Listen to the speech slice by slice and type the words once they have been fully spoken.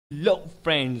Hello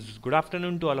friends, good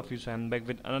afternoon to all of you. So I'm back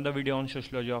with another video on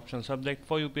Sociology Optional subject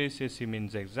for UPSC CSE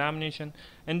means examination.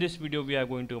 In this video we are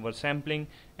going to cover sampling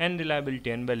and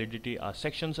reliability and validity are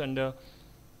sections under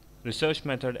research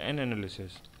method and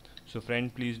analysis. So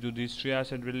friend, please do these 3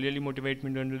 hours. It will really motivate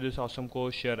me to do this awesome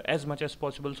course. Share as much as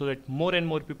possible so that more and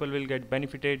more people will get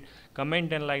benefited.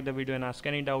 Comment and like the video and ask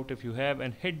any doubt if you have,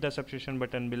 and hit the subscription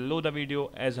button below the video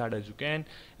as hard as you can.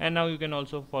 And now you can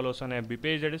also follow us on FB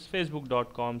page, that is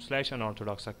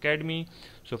facebook.com/Unorthodox Academy.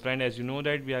 So friend, as you know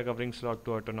that we are covering slot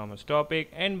to autonomous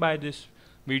topic, and by this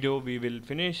video we will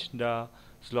finish the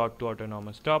slot to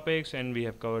autonomous topics, and we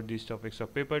have covered these topics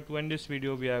of paper 2. In this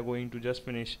video we are going to just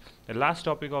finish the last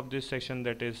topic of this section,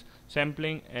 that is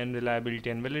sampling and reliability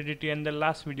and validity, and the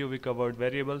last video we covered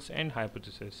variables and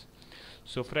hypothesis.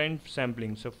 So friend,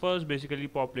 sampling. So first, basically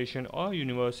population or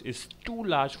universe is too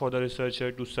large for the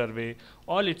researcher to survey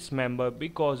all its members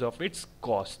because of its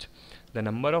cost, the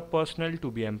number of personnel to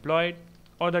be employed,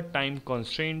 or the time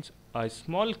constraints. A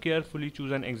small carefully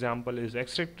chosen example is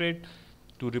extracted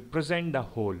to represent the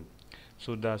whole.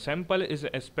 So the sample is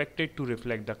expected to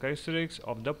reflect the characteristics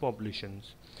of the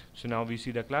populations. So now we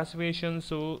see the classification.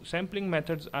 So sampling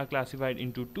methods are classified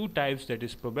into 2 types, that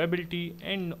is probability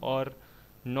and or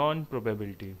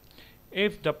non-probability.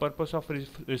 If the purpose of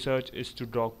research is to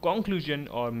draw conclusion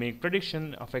or make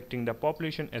prediction affecting the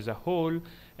population as a whole,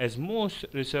 as most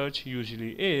research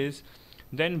usually is,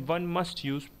 then one must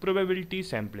use probability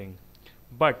sampling.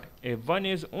 But if one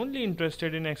is only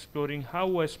interested in exploring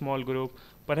how a small group,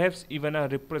 perhaps even a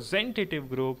representative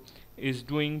group, is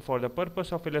doing for the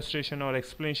purpose of illustration or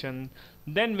explanation,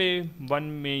 then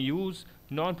one may use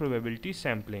non-probability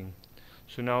sampling.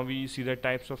 So now we see the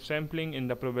types of sampling in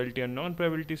the probability and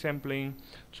non-probability sampling.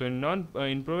 So in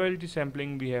probability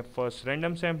sampling we have first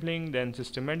random sampling, then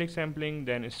systematic sampling,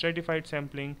 then stratified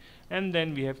sampling, and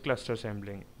then we have cluster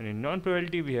sampling. And in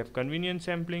non-probability we have convenience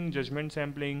sampling, judgment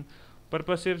sampling,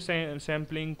 purposive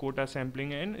sampling, quota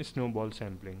sampling, and snowball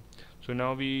sampling. So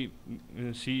now we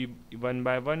see one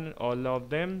by one all of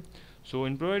them. So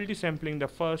in probability sampling, the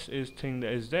first is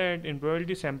that in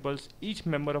probability samples each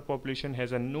member of population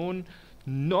has a known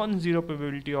non-zero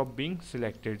probability of being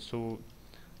selected. So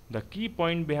the key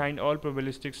point behind all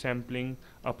probabilistic sampling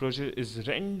approaches is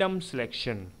random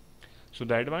selection. So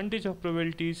the advantage of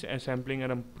probabilities and sampling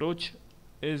an approach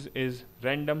is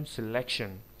random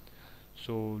selection.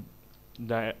 So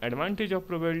the advantage of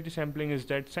probability sampling is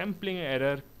that sampling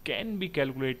error can be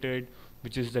calculated,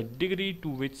 which is the degree to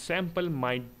which sample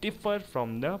might differ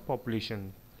from the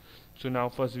population. So now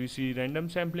first we see random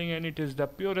sampling, and it is the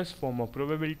purest form of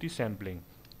probability sampling.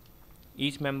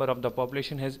 Each member of the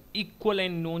population has equal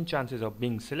and known chances of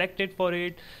being selected for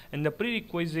it, and the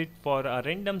prerequisite for a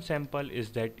random sample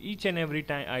is that each and every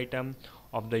item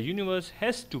of the universe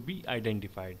has to be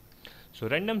identified. So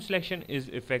random selection is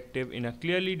effective in a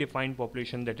clearly defined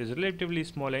population that is relatively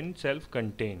small and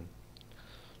self-contained.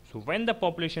 So when the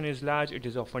population is large, it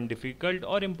is often difficult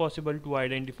or impossible to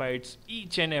identify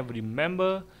each and every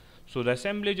member, so the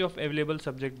assemblage of available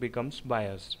subject becomes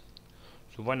biased.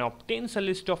 So one obtains a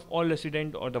list of all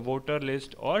resident or the voter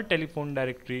list or telephone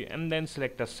directory, and then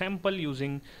select a sample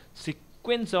using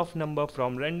sequence of number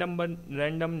from random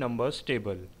numbers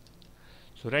table.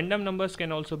 So random numbers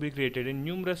can also be created in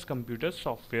numerous computer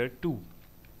software too.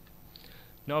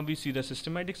 Now we see the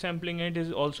systematic sampling, and it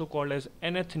is also called as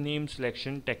nth name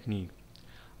selection technique.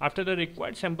 After the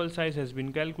required sample size has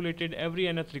been calculated, every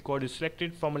nth record is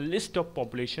selected from a list of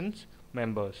population's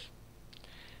members.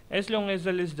 As long as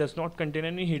the list does not contain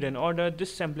any hidden order,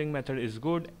 this sampling method is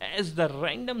good as the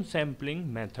random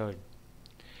sampling method.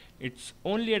 Its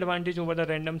only advantage over the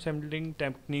random sampling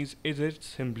techniques is its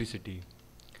simplicity.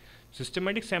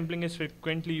 Systematic sampling is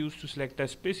frequently used to select a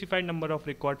specified number of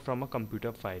records from a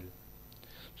computer file.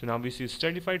 So now we see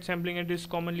stratified sampling, and it is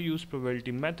commonly used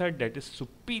probability method that is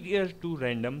superior to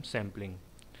random sampling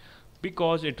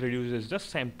because it reduces the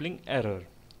sampling error.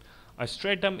 A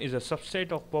stratum is a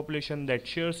subset of population that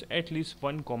shares at least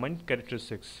one common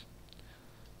characteristics.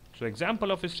 So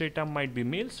example of a stratum might be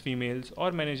males, females,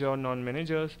 or manager or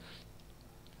non-managers.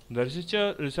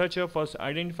 The researcher first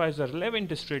identifies the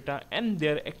relevant strata and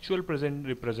their actual present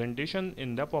representation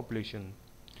in the population.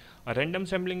 A random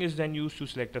sampling is then used to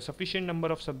select a sufficient number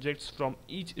of subjects from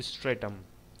each stratum.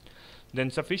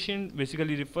 Then sufficient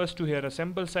basically refers to here a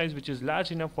sample size which is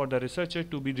large enough for the researcher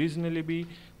to be reasonably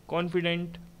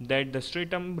confident that the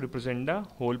stratum represents the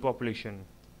whole population.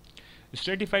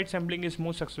 Stratified sampling is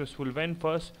most successful when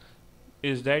first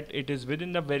is that it is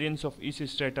within the variance of each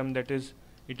stratum, that is,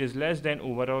 it is less than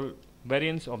overall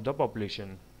variance of the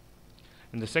population.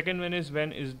 And the second one is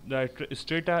when is the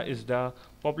strata is the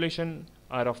population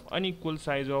are of unequal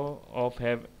size or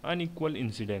have unequal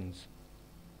incidence.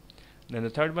 Then the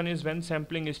third one is when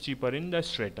sampling is cheaper in the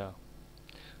strata.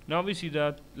 Now we see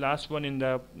the last one in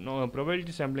the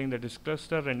probability sampling, that is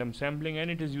cluster random sampling, and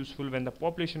it is useful when the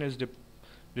population is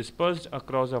dispersed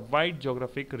across a wide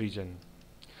geographic region.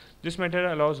 This method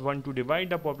allows one to divide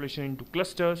the population into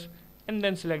clusters and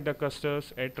then select the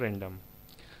clusters at random.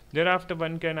 Thereafter,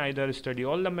 one can either study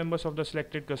all the members of the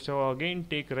selected cluster or again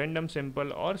take random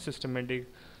sample or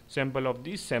systematic sample of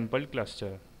the sampled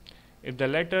cluster. If the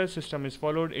latter system is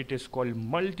followed, it is called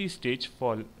multi-stage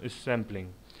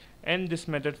sampling. And this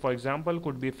method, for example,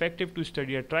 could be effective to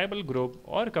study a tribal group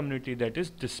or community that is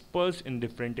dispersed in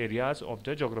different areas of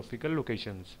the geographical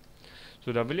locations.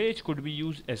 So the village could be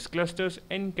used as clusters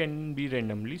and can be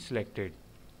randomly selected.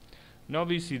 Now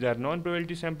we see the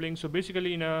non-probability sampling. So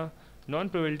basically in a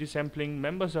non-probability sampling,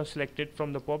 members are selected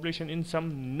from the population in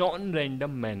some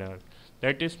non-random manner.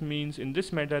 That is, means in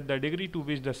this method the degree to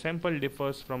which the sample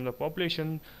differs from the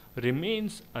population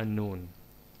remains unknown.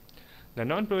 The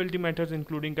non-probability methods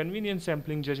including convenience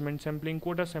sampling, judgment sampling,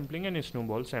 quota sampling and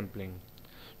snowball sampling.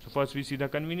 So first we see the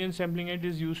convenience sampling. It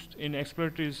is used in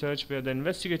exploratory research where the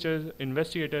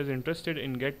investigator is interested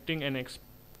in getting an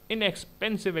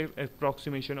inexpensive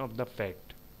approximation of the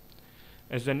fact.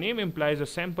 As the name implies, a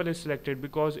sample is selected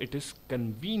because it is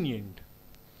convenient.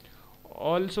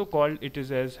 Also called it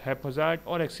is as haphazard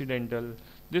or accidental.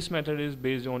 This method is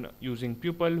based on using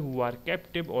people who are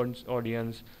captive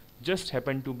audience, just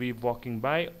happen to be walking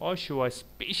by or show a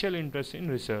special interest in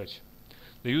research.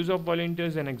 The use of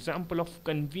volunteers is an example of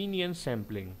convenience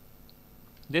sampling.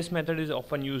 This method is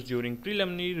often used during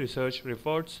preliminary research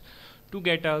efforts to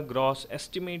get a gross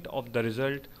estimate of the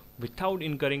result without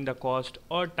incurring the cost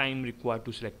or time required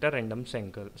to select a random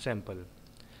sample.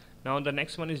 Now the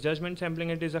next one is judgment sampling.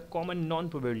 It is a common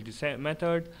non-probability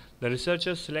method. The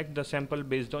researchers select the sample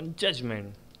based on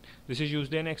judgment. This is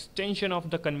usually an extension of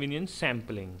the convenience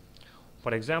sampling.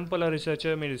 For example, a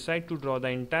researcher may decide to draw the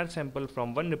entire sample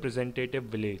from one representative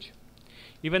village,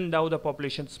 even though the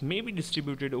populations may be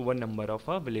distributed over number of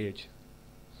a village.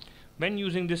 When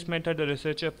using this method, the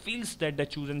researcher feels that the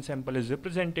chosen sample is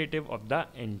representative of the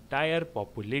entire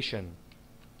population.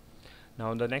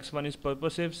 Now the next one is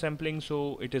purposive sampling.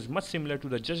 So it is much similar to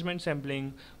the judgment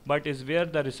sampling, but is where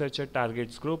the researcher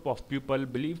targets group of people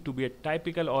believed to be a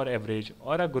typical or average,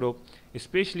 or a group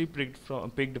especially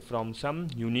picked from some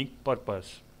unique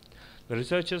purpose. The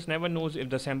researchers never knows if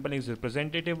the sample is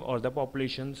representative or the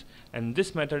populations, and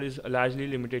this method is largely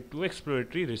limited to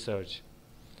exploratory research.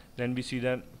 Then we see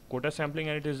the quota sampling,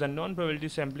 and it is the non-probability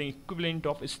sampling equivalent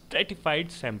of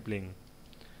stratified sampling.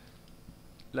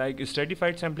 Like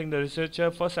stratified sampling, the researcher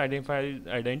first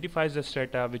identifies the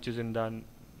strata which is in the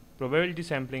probability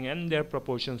sampling and their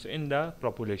proportions in the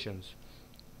populations.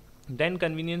 Then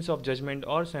convenience of judgment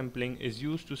or sampling is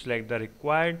used to select the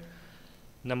required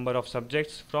number of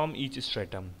subjects from each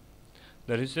stratum.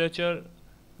 The researcher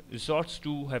resorts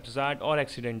to haphazard or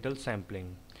accidental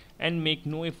sampling and make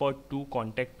no effort to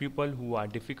contact people who are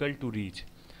difficult to reach.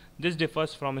 This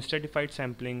differs from stratified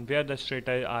sampling where the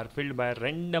strata are filled by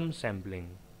random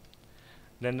sampling.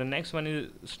 Then the next one is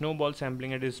snowball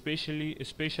sampling. It is a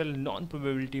special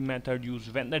non-probability method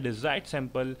used when the desired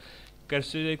sample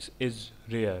characteristics is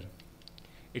rare.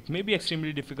 It may be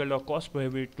extremely difficult or cost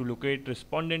prohibitive to locate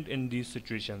respondent in these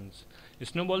situations.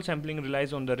 Snowball sampling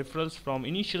relies on the referrals from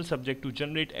initial subject to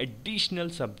generate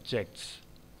additional subjects.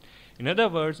 In other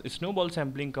words, snowball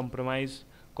sampling comprises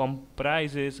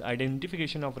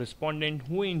identification of respondent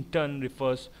who in turn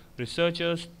refers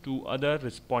researchers to other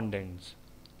respondents.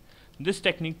 This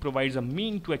technique provides a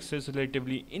means to access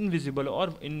relatively invisible or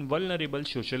invulnerable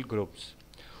social groups.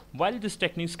 While this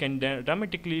technique can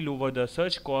dramatically lower the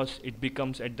search cost, it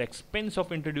becomes at the expense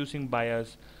of introducing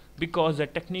bias because the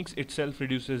technique itself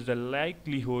reduces the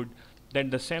likelihood that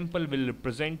the sample will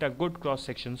represent a good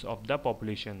cross-sections of the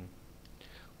population.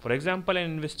 For example, an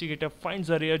investigator finds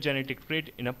a rare genetic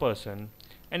trait in a person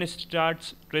and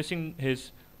starts tracing his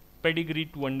pedigree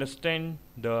to understand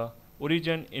the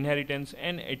origin, inheritance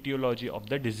and etiology of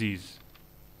the disease.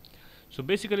 So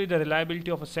basically the reliability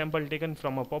of a sample taken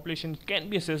from a population can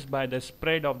be assessed by the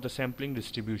spread of the sampling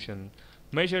distribution,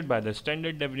 measured by the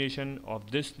standard deviation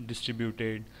of this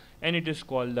distributed, and it is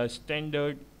called the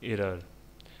standard error.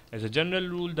 As a general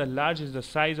rule, the larger is the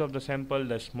size of the sample,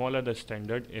 the smaller the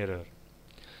standard error.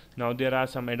 Now there are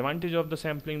some advantages of the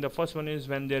sampling. The first one is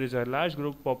when there is a large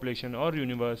group, population or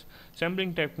universe,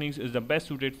 sampling techniques is the best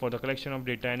suited for the collection of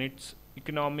data and its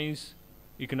economics,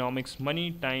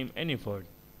 money, time and effort.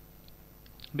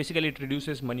 Basically it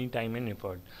reduces money, time and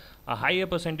effort. A higher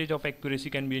percentage of accuracy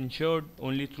can be ensured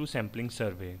only through sampling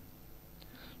survey.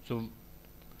 So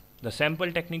the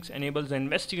sample techniques enables the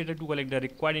investigator to collect the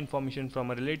required information from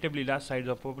a relatively large size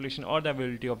of population or the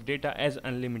availability of data as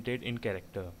unlimited in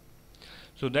character.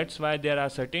 So that's why there are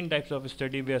certain types of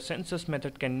study where census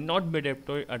method cannot be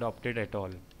adopted at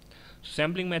all.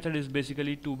 Sampling method is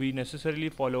basically to be necessarily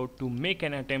followed to make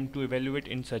an attempt to evaluate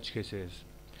in such cases.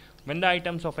 When the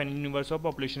items of an universe or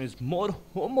population is more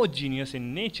homogeneous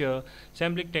in nature,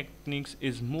 sampling techniques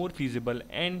is more feasible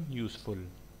and useful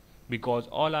because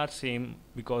all are same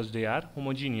because they are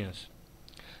homogeneous.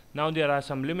 Now there are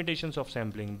some limitations of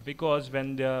sampling because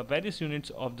when the various units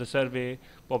of the survey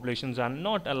populations are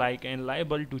not alike and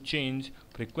liable to change,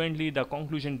 frequently the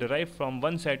conclusion derived from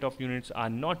one set of units are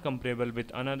not comparable with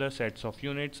another sets of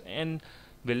units and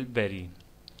will vary.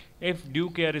 If due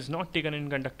care is not taken in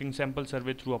conducting sample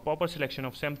survey through a proper selection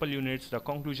of sample units, the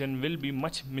conclusion will be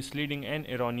much misleading and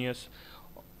erroneous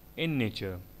in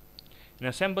nature. In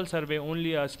a sample survey,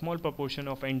 only a small proportion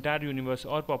of entire universe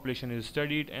or population is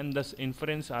studied and thus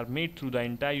inferences are made through the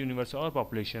entire universe or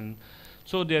population.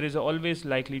 So there is always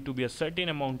likely to be a certain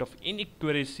amount of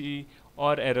inaccuracy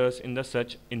or errors in the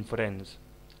such inference.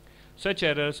 Such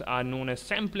errors are known as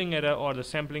sampling error or the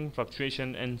sampling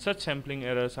fluctuation, and such sampling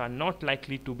errors are not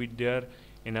likely to be there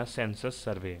in a census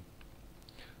survey.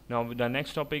 Now the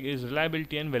next topic is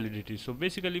reliability and validity. So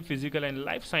basically physical and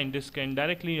life scientists can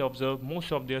directly observe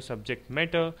most of their subject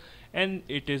matter, and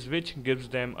it is which gives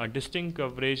them a distinct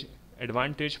coverage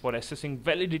advantage for assessing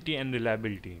validity and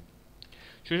reliability.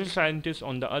 Social scientists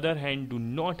on the other hand do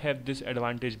not have this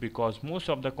advantage because most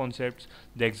of the concepts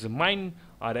they examine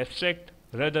are abstract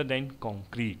rather than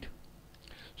concrete.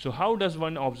 So how does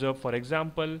one observe, for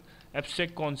example,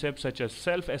 abstract concepts such as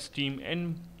self-esteem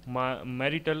and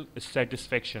marital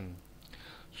satisfaction?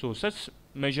 So such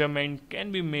measurement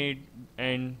can be made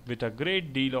and with a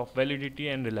great deal of validity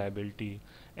and reliability,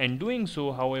 and doing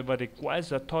so however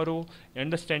requires a thorough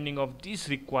understanding of these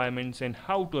requirements and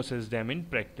how to assess them in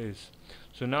practice.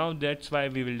 So now that's why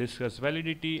we will discuss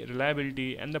validity,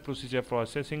 reliability and the procedure for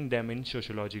assessing them in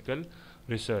sociological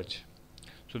research.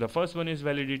 So the first one is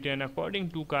validity, and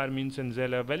according to Carmines and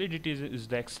Zeller, validity is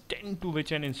the extent to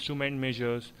which an instrument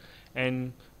measures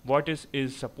and what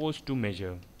is supposed to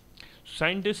measure.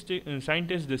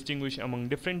 Scientists distinguish among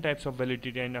different types of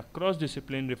validity, and across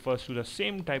discipline refers to the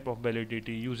same type of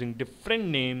validity using different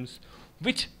names,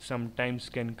 which sometimes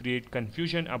can create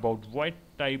confusion about what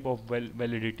type of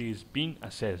validity is being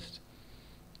assessed.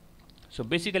 So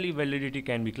basically validity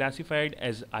can be classified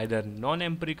as either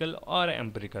non-empirical or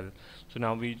empirical. So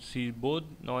now we see both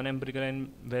non-empirical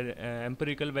and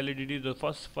empirical validity. The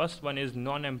first one is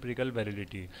non-empirical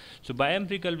validity. So by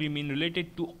empirical we mean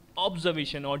related to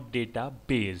observation or data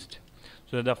based.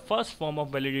 So the first form of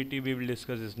validity we will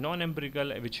discuss is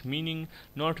non-empirical, which meaning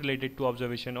not related to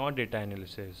observation or data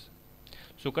analysis.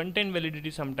 So content validity,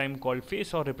 sometimes called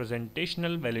face or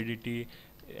representational validity,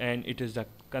 and it is the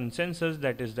consensus,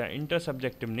 that is the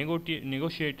intersubjective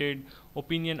negotiated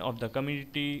opinion of the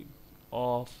community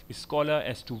of scholar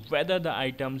as to whether the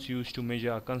items used to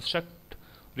measure a construct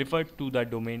refer to the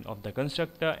domain of the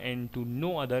constructor and to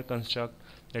no other construct.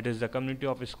 That is the community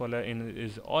of scholar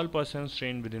is all persons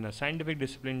trained within a scientific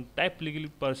discipline, typically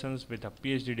persons with a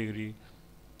PhD degree.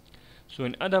 So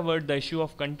in other words, the issue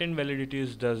of content validity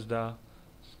is, does the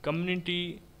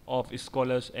community of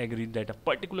scholars agree that a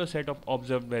particular set of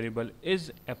observed variable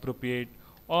is appropriate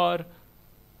or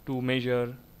to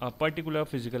measure a particular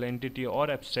physical entity or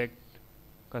abstract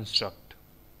construct.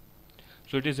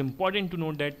 So it is important to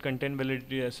note that content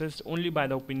validity is assessed only by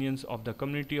the opinions of the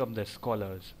community of the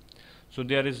scholars. So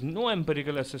there is no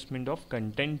empirical assessment of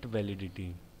content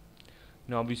validity.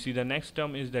 Now we see the next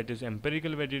term is, that is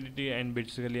empirical validity, and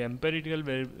basically empirical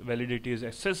validity is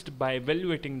assessed by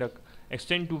evaluating the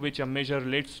extent to which a measure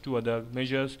relates to other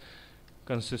measures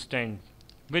consistent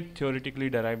with theoretically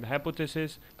derived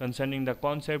hypothesis concerning the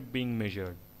concept being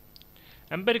measured.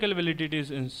 Empirical validity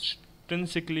is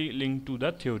intrinsically linked to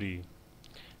the theory.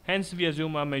 Hence we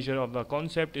assume a measure of the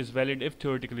concept is valid if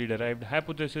theoretically derived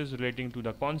hypothesis relating to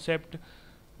the concept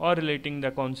or relating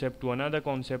the concept to another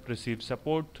concept receives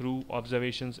support through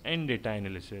observations and data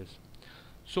analysis.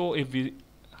 So if we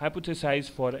hypothesize,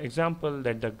 for example,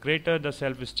 that the greater the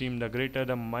self-esteem, the greater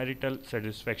the marital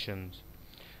satisfactions,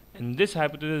 and this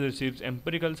hypothesis receives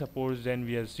empirical support, then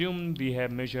we assume we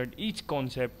have measured each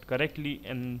concept correctly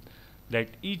and that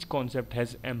each concept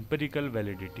has empirical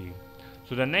validity.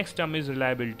 So the next term is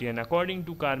reliability, and according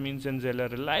to Carmines and Zeller,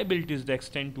 reliability is the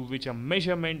extent to which a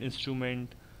measurement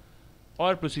instrument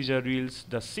or procedure yields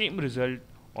the same result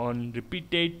on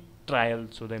repeated trial.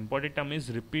 So the important term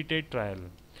is repeated trial.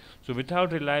 So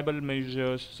without reliable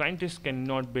measures, scientists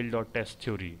cannot build or test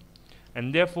theory.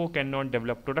 and therefore cannot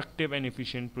develop productive and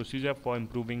efficient procedure for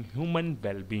improving human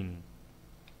well-being.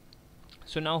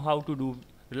 So now how to do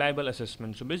reliable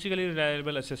assessment. So basically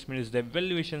reliable assessment is the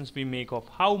evaluations we make of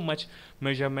how much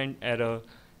measurement error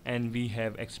and we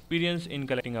have experience in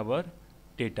collecting our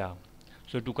data.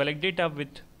 So to collect data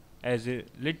with as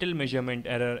little measurement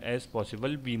error as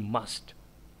possible, we must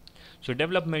so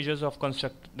develop measures of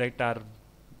construct that are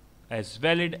as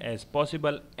valid as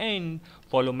possible and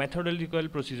follow methodological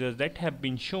procedures that have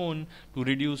been shown to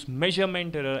reduce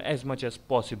measurement error as much as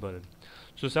possible.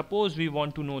 So suppose we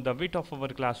want to know the width of our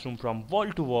classroom from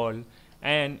wall to wall,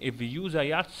 and if we use a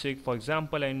yardstick for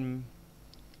example and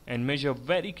measure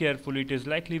very carefully, it is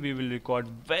likely we will record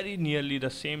very nearly the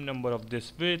same number of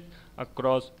this width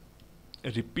across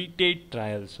repeated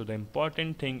trials. So the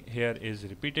important thing here is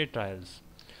repeated trials.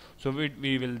 So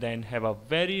we will then have a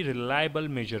very reliable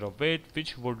measure of width,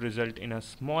 which would result in a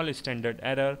small standard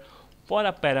error for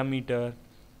a parameter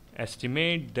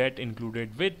estimate that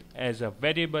included width as a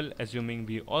variable, assuming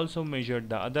we also measured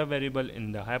the other variable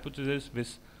in the hypothesis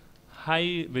with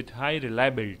high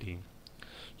reliability.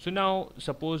 So now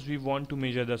suppose we want to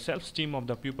measure the self-esteem of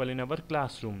the pupil in our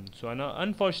classroom. So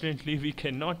unfortunately we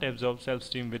cannot observe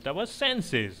self-esteem with our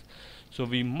senses. So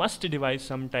we must devise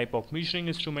some type of measuring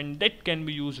instrument that can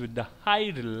be used with the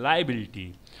high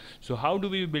reliability. So how do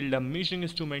we build a measuring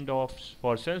instrument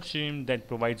for self-esteem that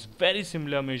provides very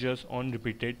similar measures on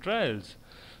repeated trials?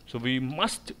 So we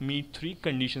must meet three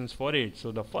conditions for it.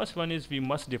 So the first one is we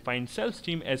must define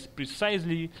self-esteem as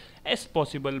precisely as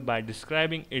possible by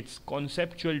describing its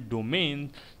conceptual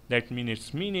domain, that means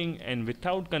its meaning, and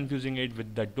without confusing it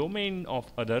with the domain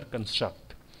of other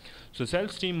construct. So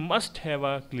self-esteem must have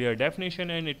a clear definition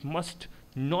and it must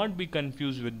not be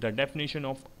confused with the definition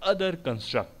of other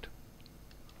construct.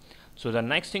 So the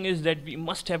next thing is that we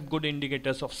must have good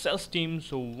indicators of self-esteem,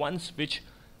 so ones which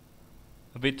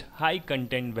with high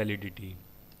content validity.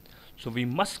 So we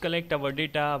must collect our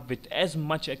data with as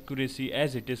much accuracy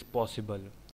as it is possible.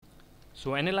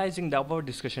 So analyzing our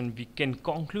discussion, we can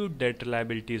conclude that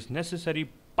reliability is necessary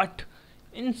but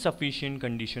insufficient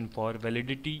condition for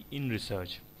validity in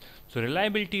research. So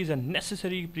reliability is a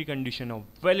necessary precondition of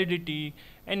validity,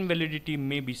 and validity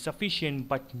may be sufficient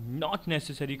but not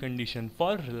necessary condition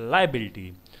for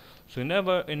reliability. So in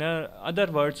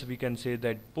other words, we can say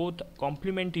that both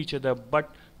complement each other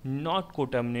but not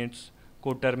coterminous.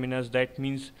 That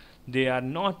means they are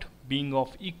not being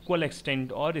of equal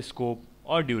extent or scope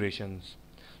or durations.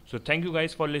 So thank you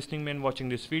guys for listening and watching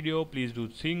this video. Please do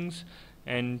things.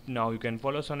 And now you can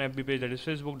follow us on FB page, that is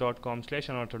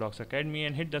facebook.com/unorthodox academy,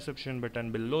 and hit the subscription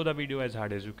button below the video as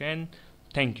hard as you can.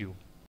 Thank you.